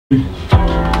C.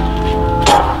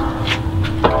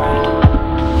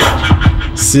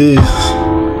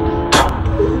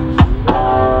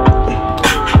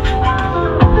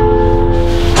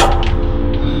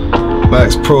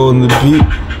 Max Pro on the beat.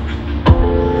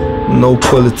 No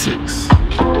politics.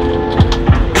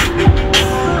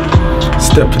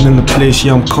 Stepping in the place,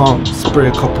 yeah, I'm calm. Spray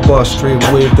a couple bars straight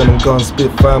wave, then I'm gone.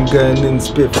 Spit fire, I'm going in,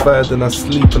 spit fire, then I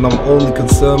sleep. And I'm only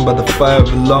concerned by the fire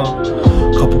alarm.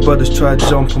 Couple brothers try to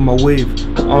jump on my wave.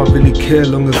 I don't really care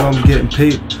long as I'm getting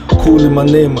paid. Calling my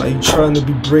name, are you trying to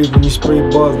be brave when you spray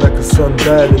bars like a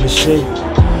sundial in the shade?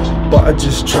 But I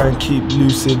just try and keep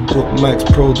lucid. Book Max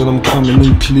Pro, then I'm coming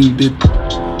included.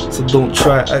 So don't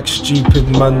try act stupid,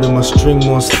 man. Then my string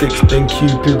more sticks than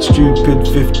Cupid. Stupid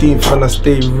 15th and I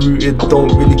stay rooted.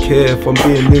 Don't really care if I'm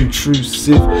being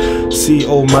intrusive.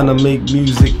 C.O man, I make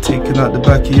music. Taking out the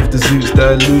backy if the zoot's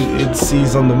diluted.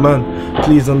 C's on the man,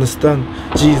 please understand.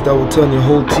 G's that will turn your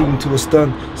whole team to a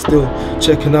stand. Still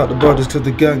checking out the brothers cause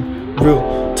the gang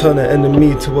real. Turn an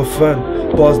enemy to a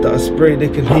fan. Bars that I spray, they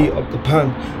can heat up the pan.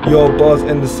 Your bars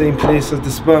in the same place as the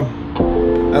spam.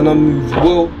 And I move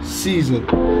well seasoned,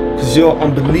 cause you're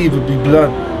unbelievably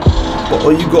bland. But oh,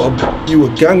 you a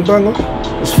gangbanger?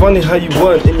 It's funny how you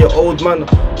weren't in your old manner.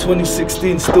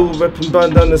 2016 still repping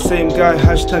bandana, same guy,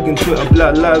 hashtagging Twitter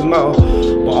Black Lives Matter.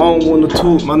 But I don't wanna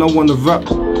talk, man, I wanna rap.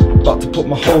 About to put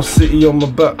my whole city on my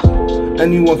back.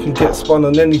 Anyone can get spun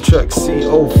on any track.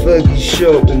 C.O Fergie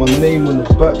shirt with my name on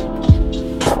the back.